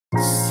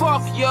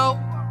yo.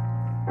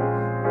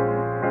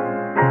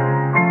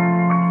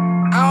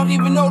 I don't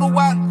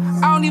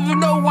even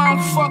know why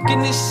I'm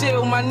fucking this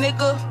ill, my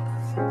nigga.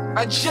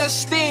 I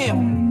just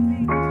am.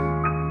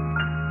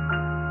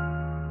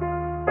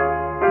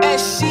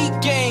 SC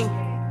gang.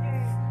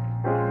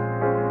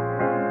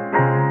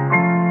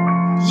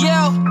 Yo,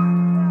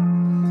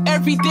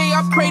 every day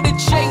I pray to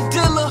J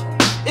Dilla.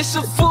 It's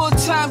a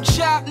full-time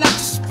job not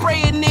to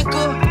spray a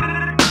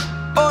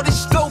nigga. All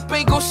this dope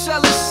ain't gon'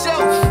 sell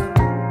itself.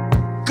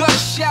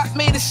 Gunshot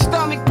made his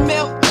stomach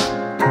melt.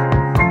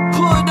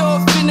 Pulled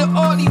off in the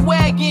Audi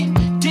wagon.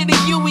 Did a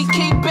UE,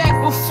 came back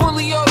with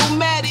fully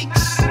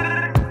automatics.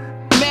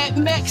 Mad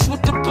Max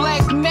with the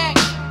black Mac.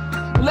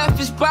 Left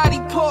his body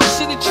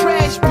parts in a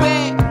trash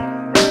bag.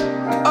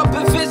 Up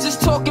in visits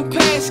talking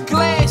past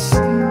glass.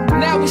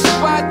 Now we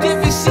spot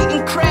divots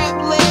eating crab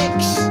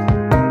legs.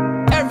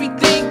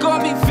 Everything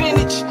gon' be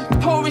vintage.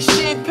 Pouring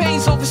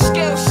champagnes over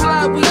scale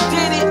slide, we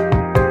did it.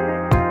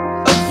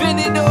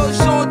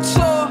 Aventadors on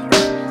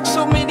tour.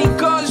 So many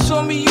guns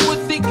on me you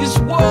would think it's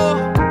war.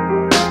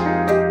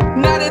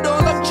 Not at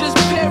all, I'm just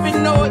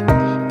paranoid.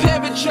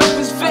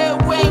 Parajumpers, Fair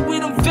Wayne, we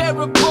them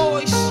Vera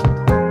boys.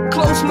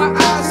 Close my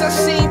eyes, I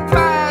seen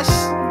pies.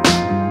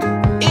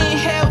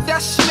 Inhaled, I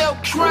smelled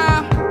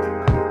crime.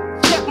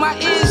 Kept my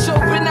ears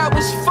open, I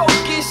was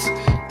focused.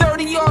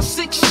 30 or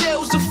 6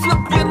 shells to flip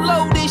your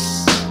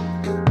Lotus.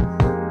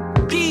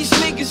 These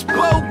niggas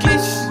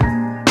bogus.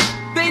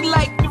 They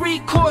like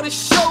 3/4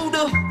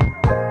 soda.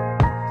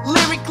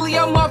 Lyrically,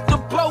 I'm off the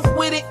boat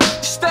with it.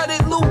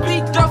 Studded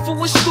Louis duffel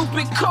with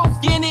stupid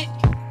coke in it.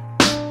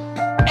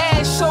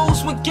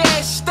 Assholes with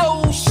gas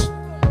stoves.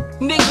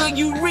 Nigga,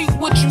 you reap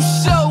what you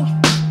sow.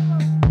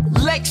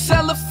 Lex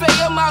LFA,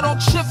 I'm out on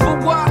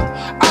Chippewa.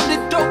 I'm the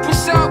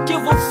dopest, I don't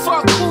give a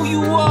fuck who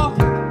you are.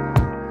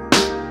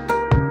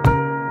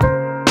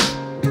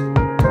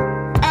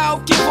 I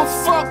don't give a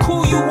fuck who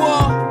you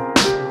are.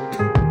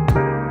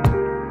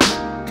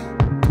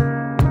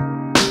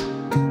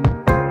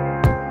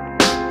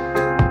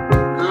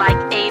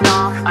 Like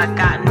Adolf, I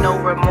got no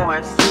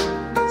remorse.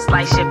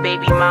 Slice your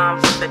baby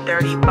moms with a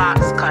dirty box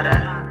cutter.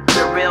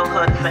 The real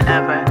hood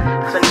forever.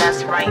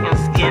 Finesse right in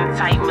skin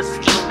tight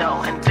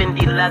Moschino and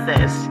Fendi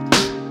leathers.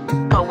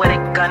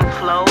 Poetic gun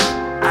flow.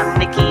 I'm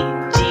Nikki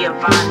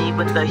Giovanni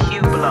with the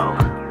Hublot.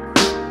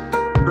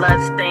 Blood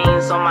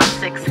stains on my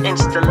 6-inch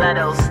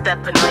stilettos.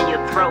 Stepping on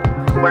your throat.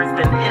 Worse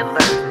than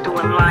Hitler.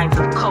 Doing lines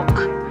of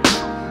coke.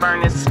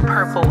 Furnace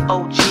purple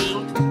OG.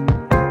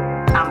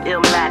 I'm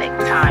Illmatic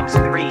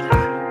 ×3.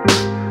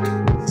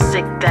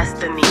 Sick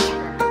destiny.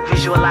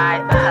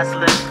 Visualize the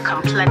hustler's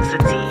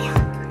complexity.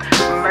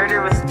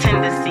 Murderous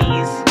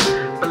tendencies.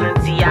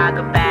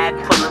 Balenciaga bag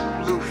full of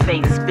blue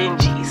face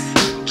Benjis.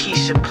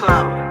 Keisha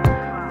Plum.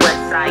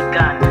 Westside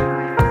Gunn.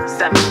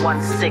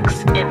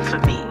 716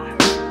 infamy.